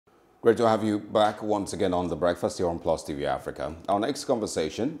Great to have you back once again on The Breakfast here on Plus TV Africa. Our next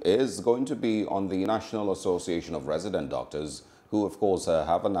conversation is going to be on the National Association of Resident Doctors, who of course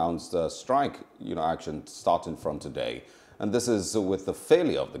have announced a strike action starting from today. And this is with the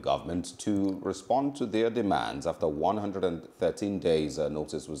failure of the government to respond to their demands after 113 days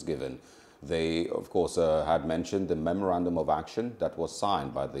notice was given. They, of course, had mentioned the memorandum of action that was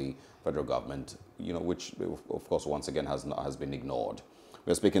signed by the federal government, which, of course, once again has been ignored.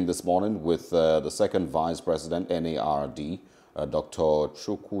 We're speaking this morning with the second Vice President NARD, Dr.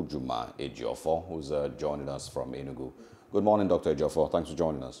 Chukwujama Ejiofor, who's joining us from Enugu. Good morning, Dr. Ejiofor. Thanks for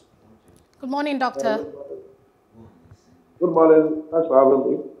joining us. Good morning, Doctor. Good morning. Thanks for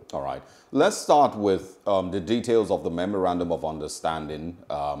having me. All right. Let's start with the details of the Memorandum of Understanding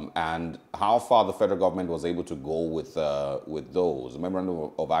and how far the federal government was able to go with those.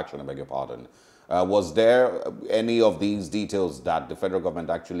 Memorandum of Action, I beg your pardon. Was there any of these details that the federal government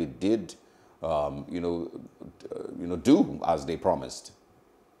actually did, do as they promised?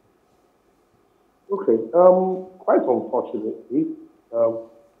 Okay. Quite unfortunately,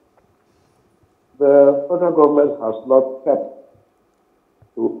 the federal government has not kept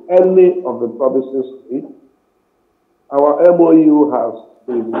to any of the promises made. Our MOU has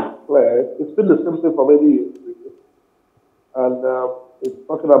been clear. It's been the same thing for many years, and it's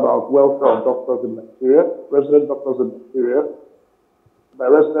talking about welfare of doctors in Nigeria, resident doctors in Nigeria. By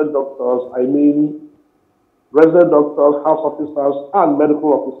resident doctors, I mean resident doctors, house officers, and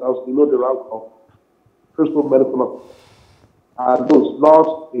medical officers below the rank of principal medical officers, and those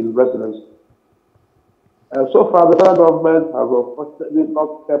not in residency. And so far, the federal government has unfortunately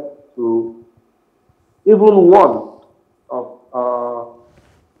not kept to even one of our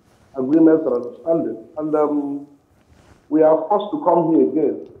agreements and understanding. And we are forced to come here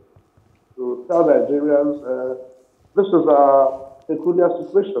again to tell Nigerians this is a peculiar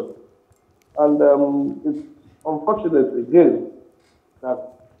situation. And it's unfortunate again that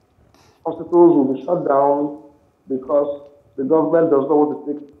hospitals will be shut down because the government does not want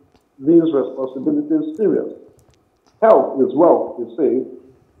to take these responsibilities serious. Health is wealth, you say,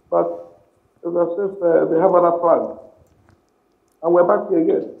 but it's as if they have other plans. And we're back here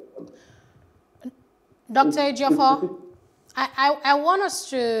again. Dr. Ejiofor, I want us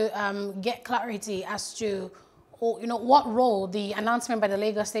to get clarity as to what role the announcement by the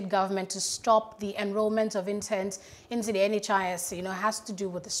Lagos State government to stop the enrollment of interns into the NHIS has to do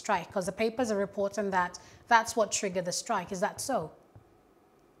with the strike, because the papers are reporting that that's what triggered the strike. Is that so?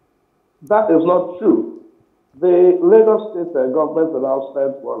 That is not true. The Lagos State government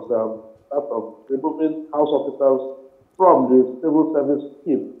announcement was that of removing house officers from the civil service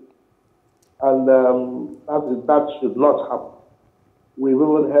scheme. And that should not happen. We've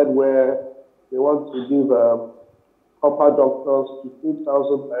even heard where they want to give copper doctors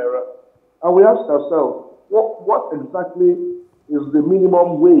 15,000 naira. And we ask ourselves, what exactly is the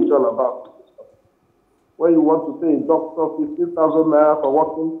minimum wage all about? When you want to pay a doctor 15,000 naira for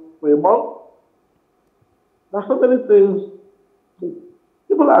working for a month? There are so many things.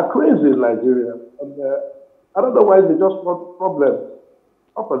 People are crazy in Nigeria. And I don't know why they just want problems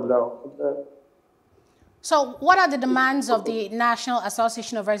up and down. So what are the demands of the National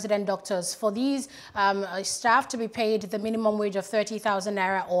Association of Resident Doctors for these staff to be paid the minimum wage of 30,000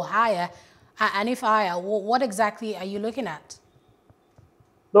 naira or higher? And if higher, what exactly are you looking at?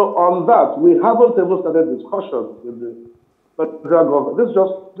 No, on that, we haven't even started discussions with the federal government.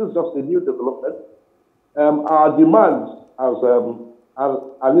 This is just a new development. Our demands as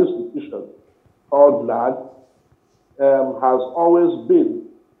an institution called NARD has always been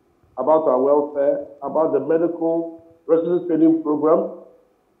about our welfare, about the medical resident training program,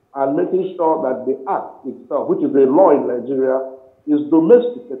 and making sure that the act itself, which is a law in Nigeria, is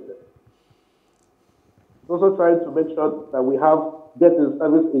domesticated. Also trying to make sure that we have death in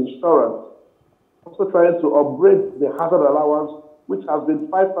service insurance. Also trying to upgrade the hazard allowance, which has been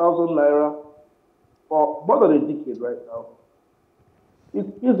 5,000 naira for more than a decade right now.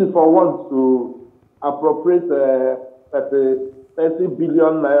 It's easy for one to appropriate 30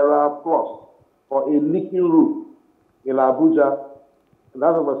 billion naira plus for a leaking roof in Abuja, in the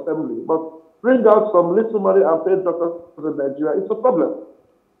House of Assembly. But bring out some little money and pay doctors in Nigeria, it's a problem.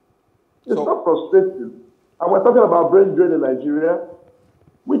 It's not frustrating. And we're talking about brain drain in Nigeria.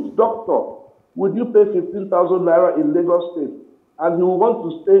 Which doctor would you pay 15,000 naira in Lagos State and you want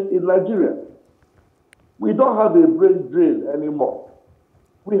to stay in Nigeria? We don't have a brain drain anymore.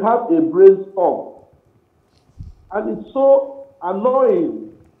 We have a brain storm. And it's so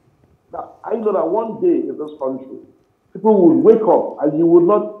annoying that I know that one day in this country, people will wake up and you will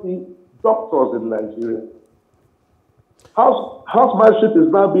not see doctors in Nigeria. Housemanship is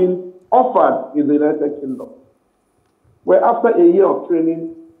now being offered in the United Kingdom, where after a year of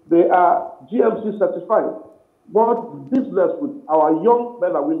training, they are GMC certified. What business with our young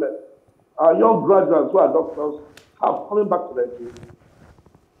men and women, our young graduates who are doctors, have coming back to Nigeria?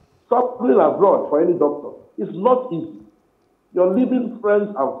 Traveling abroad for any doctor is not easy. You're leaving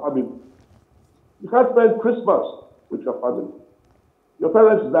friends and family. You can't spend Christmas with your family. Your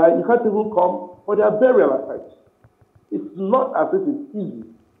parents die, you can't even come for their burial at times. It's not as if it's easy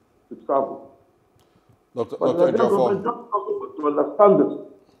to travel. Dr. Ejiofor, to understand this.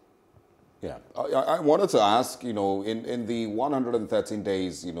 Yeah, I wanted to ask, in the 113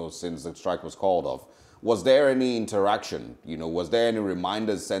 days, since the strike was called off, was there any interaction? Was there any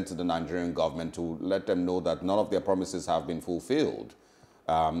reminders sent to the Nigerian government to let them know that none of their promises have been fulfilled?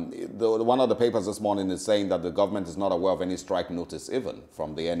 One of the papers this morning is saying that the government is not aware of any strike notice even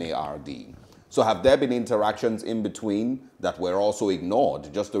from the NARD. So have there been interactions in between that were also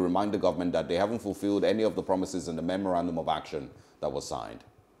ignored, just to remind the government that they haven't fulfilled any of the promises in the memorandum of action that was signed?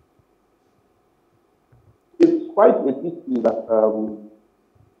 It's quite a pity that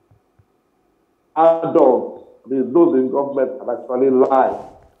adults, those in government, have actually lied,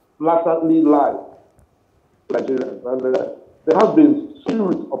 blatantly lied to Nigerians. And there has been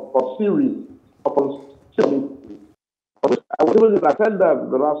series upon series. I was even in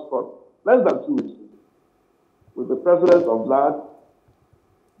attendance the last court, less than 2 weeks, with the president of NARD,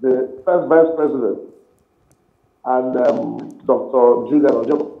 the first vice president, and Dr. Chukwujama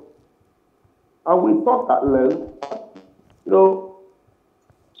Ejiofor. And we talked at length,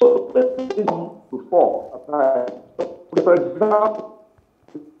 so many things before at times. For example,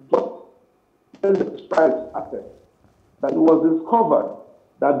 when the strike started, that it was discovered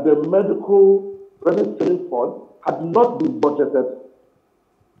that the medical registration fund had not been budgeted.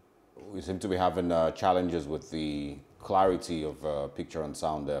 We seem to be having challenges with the clarity of picture and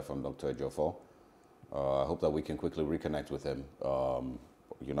sound there from Dr. Ejiofor. I hope that we can quickly reconnect with him.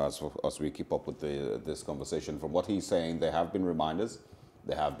 As we keep up with this conversation, from what he's saying, there have been reminders.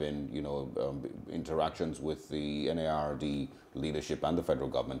 There have been, interactions with the NARD leadership and the federal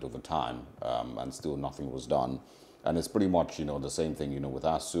government over time, and still nothing was done. And it's pretty much, the same thing, with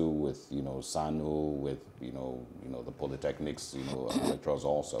ASU, with, SANU, with, the polytechnics, lecturers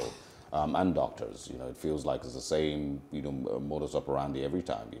also, and doctors. It feels like it's the same, modus operandi every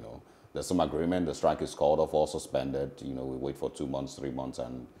time, There's some agreement, the strike is called off or suspended, we wait for 2 months, 3 months,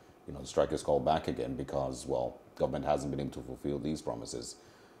 and, the strike is called back again because, well, government hasn't been able to fulfill these promises.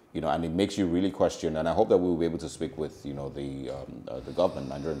 And it makes you really question, and I hope that we'll be able to speak with, the government,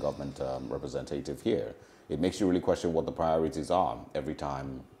 Nigerian government representative here. It makes you really question what the priorities are every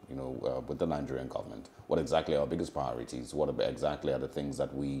time, with the Nigerian government. What exactly are our biggest priorities? What exactly are the things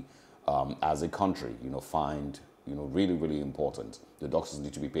that we, as a country, find, really, really important? The doctors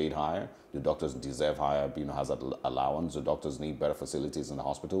need to be paid higher. The doctors deserve higher, hazard allowance. The doctors need better facilities in the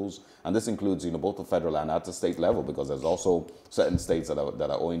hospitals. And this includes, both the federal and at the state level, because there's also certain states that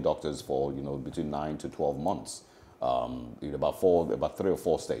are owing doctors for, between 9 to 12 months. About 3 or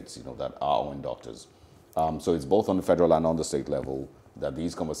 4 states, that are owing doctors. So it's both on the federal and on the state level that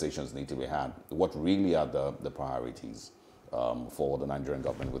these conversations need to be had. What really are the priorities for the Nigerian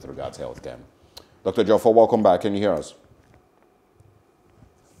government with regards to healthcare? Dr. Ejiofor, welcome back. Can you hear us?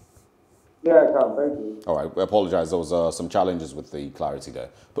 Yeah, I can. Thank you. All right. I apologize. There was some challenges with the clarity there.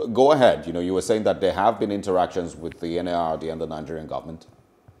 But go ahead. You were saying that there have been interactions with the NARD and the Nigerian government.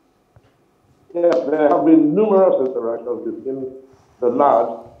 Yes, there have been numerous interactions between the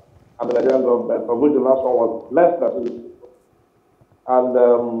NARD and the Nigerian government, of which the last one was less than 2 weeks ago.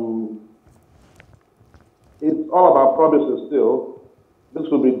 And it's all about promises still. This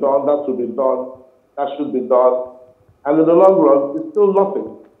will be done, that will be done, that should be done. And in the long run, it's still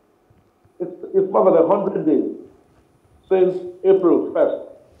nothing. It's more than 100 days since April 1st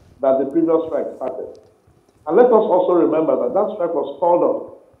that the previous strike started. And let us also remember that that strike was called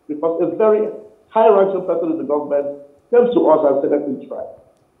off because a very high-ranking person in the government came to us and said, let me try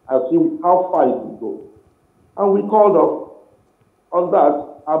and see how far it can go. And we called off on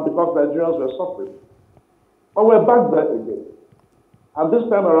that because Nigerians were suffering. But we're back there again. And this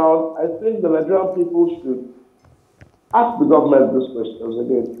time around, I think the Nigerian people should ask the government these questions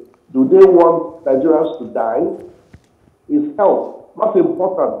again. Do they want Nigerians to die? Is health not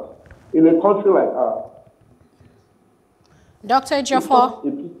important in a country like ours? Dr. Ejiofor?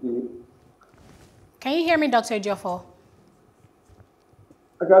 Can you hear me, Dr. Ejiofor?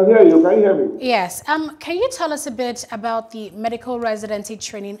 I can hear you. Can you hear me? Yes. Can you tell us a bit about the Medical Residency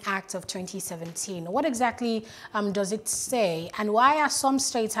Training Act of 2017? What exactly does it say, and why are some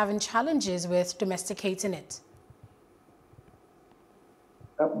states having challenges with domesticating it?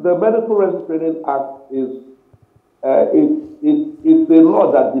 The Medical Resident Training Act is it's a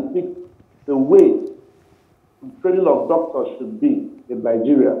law that depicts the way training of doctors should be in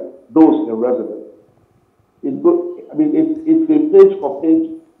Nigeria, those in residence. It's a page-for-page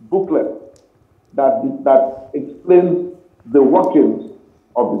booklet that explains the workings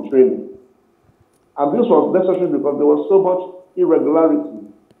of the training. And this was necessary because there was so much irregularity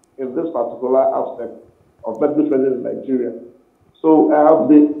in this particular aspect of medical training in Nigeria. So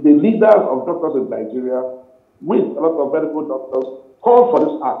the leaders of doctors in Nigeria, with a lot of medical doctors, called for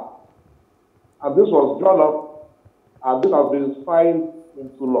this act. And this was drawn up, and this has been signed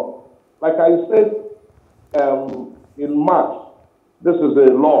into law. Like I said, in March, this is a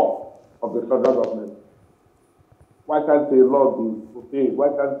law of the federal government. Why can't the law be obeyed? Why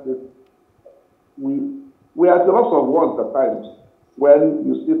can't this? We are at a loss of words at times when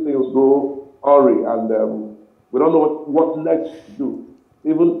you see things go awry and we don't know what next to do,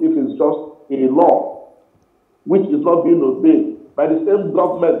 even if it's just a law which is not being obeyed by the same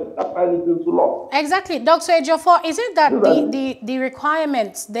government that signed it into law. Exactly. Dr. Ejiofor, is it that the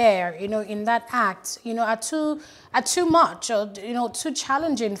requirements there, in that act, are too much or, too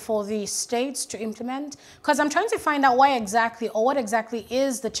challenging for the states to implement? Because I'm trying to find out why exactly or what exactly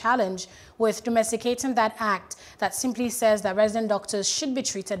is the challenge with domesticating that act that simply says that resident doctors should be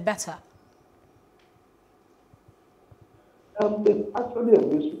treated better. It's actually a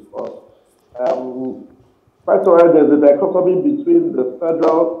mystery for us. First of all, there's a dichotomy between the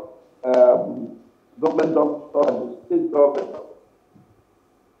federal government doctor and the state government.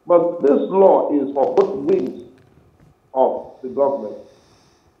 But this law is for both wings of the government.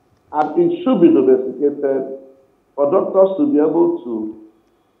 And it should be domesticated for doctors to be able to,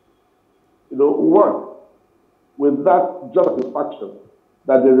 work with that justification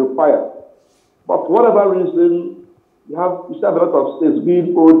that they require. But for whatever reason, you still have a lot of states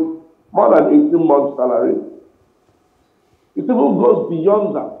being owed more than 18 months' salary. It even goes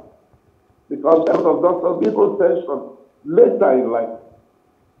beyond that because a lot of doctors being owed pension later in life.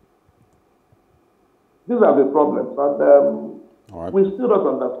 These are the problems, and we still don't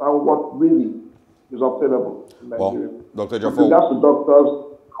understand what really is obtainable in Nigeria. Well, Dr. Ejiofor, with regards to doctors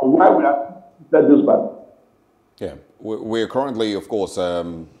and why we have said this bad. Yeah, we're currently, of course,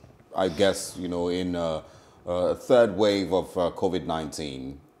 I guess, in a third wave of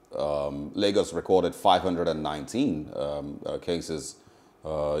COVID-19. Lagos recorded 519 cases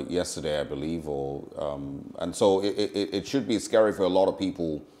yesterday, I believe, and so it should be scary for a lot of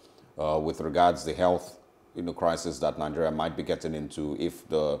people with regards to the health crisis that Nigeria might be getting into if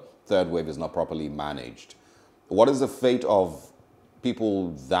the third wave is not properly managed. What is the fate of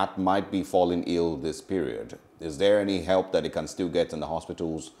people that might be falling ill this period? Is there any help that they can still get in the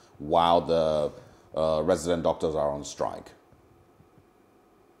hospitals while the resident doctors are on strike?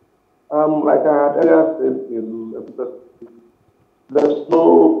 Like I had earlier said, there's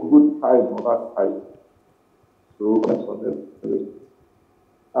no good time for that time. So that's for them.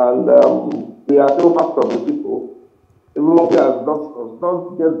 And we are still part of the people, even though we as doctors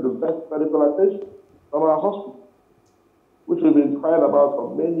don't get the best medical attention from our hospital, which we've been crying about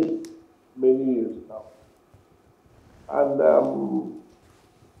for many, many years now. And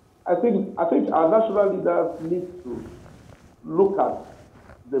I think our national leaders need to look at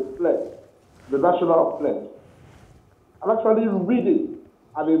the pledge, the national pledge, and actually read it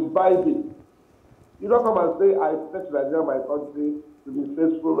and imbibe it. You don't come and say, I pledge Nigeria, my country, to be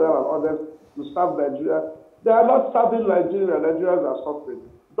faithful and honest, to serve Nigeria. They are not serving Nigeria. Nigerians are suffering.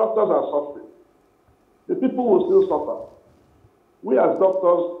 Doctors are suffering. The people will still suffer. We as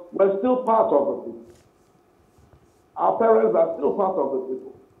doctors, we're still part of the people. Our parents are still part of the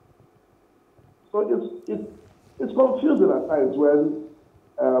people. So it's confusing at times when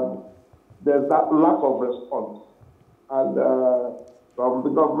there's that lack of response and from the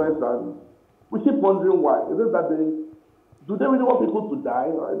government, and we keep wondering why. Is it that do they really want people to die?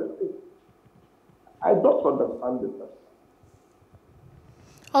 I don't understand this.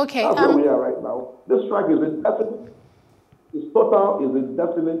 Okay. That's where we are right now. This strike is indefinite. It's total, is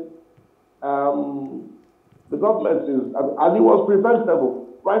indefinite. The government is, and it was preventable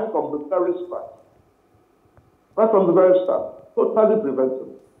right from the very start. Right from the very start. Totally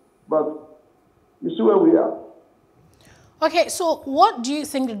preventable. But you see where we are. Okay, so what do you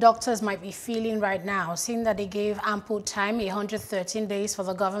think the doctors might be feeling right now, seeing that they gave ample time, 113 days for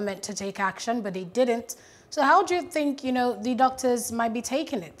the government to take action, but they didn't? So how do you think, the doctors might be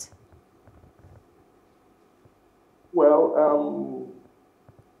taking it? Well,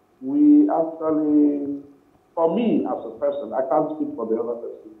 we actually, for me as a person, I can't speak for the other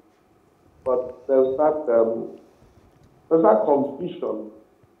person, but there's that confusion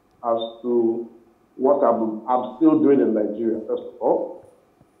as to what I'm still doing in Nigeria, first of all.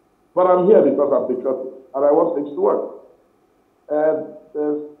 But I'm here because I'm patriotic and I want things to work. And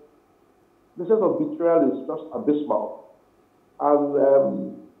the sense of betrayal is just abysmal. And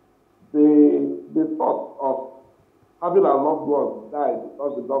the thought of having our loved ones die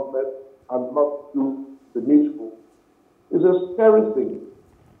because the government has not do the needful is a scary thing.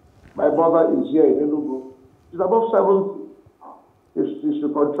 My mother is here in Enugu. She's above 70. If she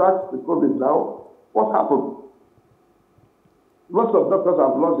should contract the COVID now, what happened? Lots of doctors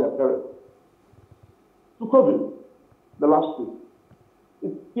have lost their parents to COVID the last week.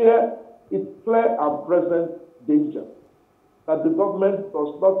 It's clear and present danger that the government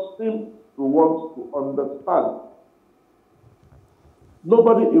does not seem to want to understand.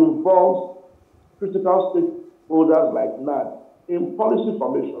 Nobody involves critical stakeholders like NARD in policy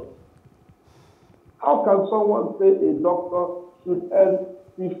formation. How can someone say a doctor should earn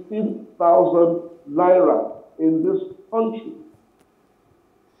 15,000 naira in this country?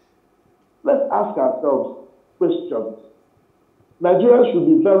 Let's ask ourselves questions. Nigerians should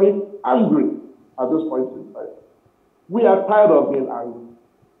be very angry at this point in time. We are tired of being angry.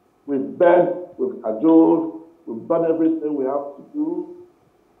 We've begged, we've cajoled, we've done everything we have to do,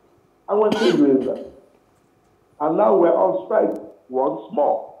 and we're still doing that. And now we're on strike once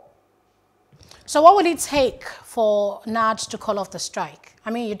more. So what would it take for NARD to call off the strike?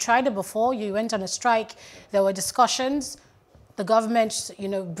 I mean, you tried it before, you went on a strike, there were discussions, the government,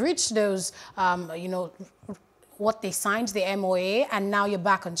 breached those, what they signed, the MOA, and now you're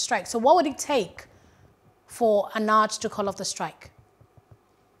back on strike. So what would it take for a NARD to call off the strike?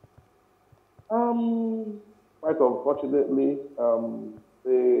 Quite unfortunately,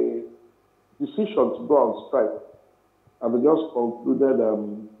 the decision to go on strike, and we just concluded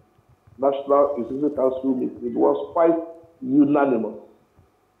National Executive Council meeting, was quite unanimous.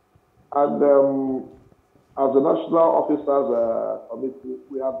 And as the National Officers Committee,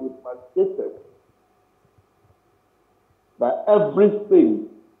 we have been mandated that everything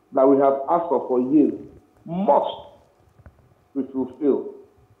that we have asked for years must be fulfilled.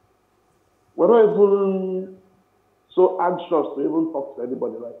 We're not even so anxious to even talk to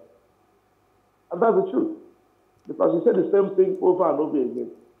anybody right now. And that's the truth. Because you say the same thing over and over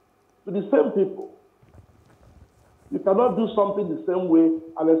again to the same people. You cannot do something the same way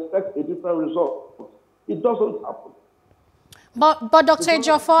and expect a different result. It doesn't happen. But Dr.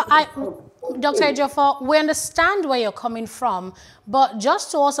 Ejiofor, we understand where you're coming from, but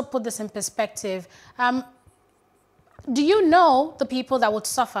just to also put this in perspective, do you know the people that would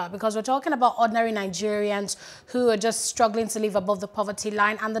suffer? Because we're talking about ordinary Nigerians who are just struggling to live above the poverty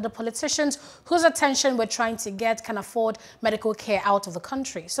line, and the politicians whose attention we're trying to get can afford medical care out of the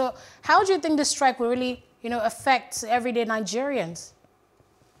country. So how do you think this strike will really, affect everyday Nigerians?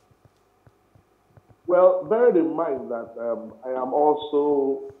 Well, bear in mind that I am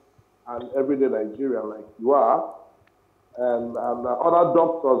also an everyday Nigerian like you are, and other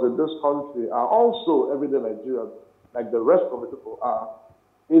doctors in this country are also everyday Nigerians like the rest of the people are.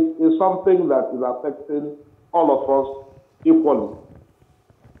 It is something that is affecting all of us equally.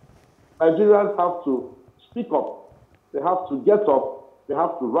 Nigerians have to speak up. They have to get up. They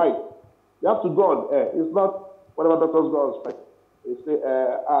have to write. They have to go on air. It's not whatever doctors go on strike. They say,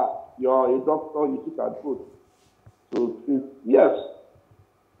 you're a doctor, you took an oath. So, yes,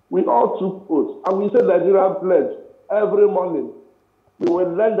 we all took oaths. And we said Nigerian pledge every morning. We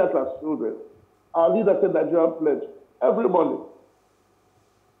will learn that as children. Our leader said Nigerian pledge every morning.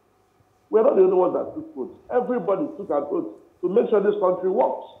 We're not the only ones that took oaths. Everybody took an oath to make sure this country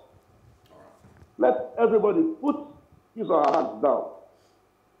works. Let everybody put his or her hands down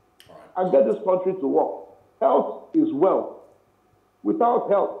and get this country to work. Health is wealth. Without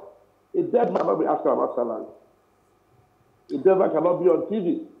health, a dead man cannot be asking about salary. A dead man cannot be on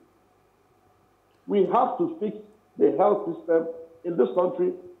TV. We have to fix the health system in this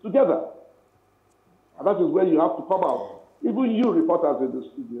country together. And that is where you have to come out. Even you reporters in the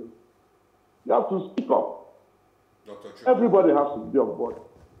studio, you have to speak up. Everybody has to be on board.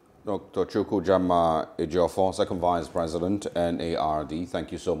 Dr. Chukwujama Ejiofor, Second Vice President NARD,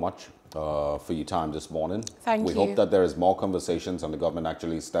 thank you so much for your time this morning. Thank you. We hope that there is more conversations and the government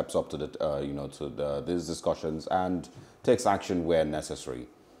actually steps up to the these discussions and takes action where necessary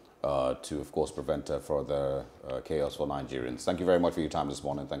to, of course, prevent further chaos for Nigerians. Thank you very much for your time this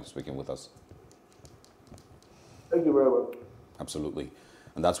morning. Thanks for speaking with us. Thank you very much. Absolutely.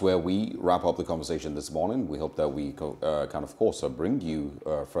 And that's where we wrap up the conversation this morning. We hope that we can, of course, bring you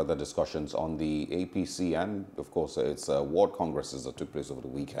further discussions on the APC and, of course, its ward congresses that took place over the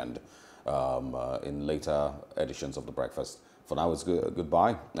weekend in later editions of The Breakfast. For now, it's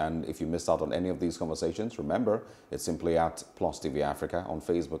goodbye. And if you missed out on any of these conversations, remember, it's simply at Plus TV Africa on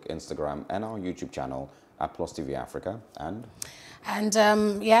Facebook, Instagram, and our YouTube channel at Plus TV Africa. And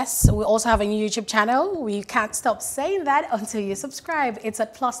yes, we also have a new YouTube channel. We can't stop saying that until you subscribe. It's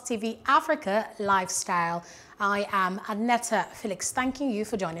at Plus TV Africa Lifestyle. I am Aneta Felix, thanking you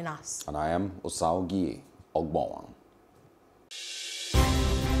for joining us. And I am Osao Gie Ogbonwan.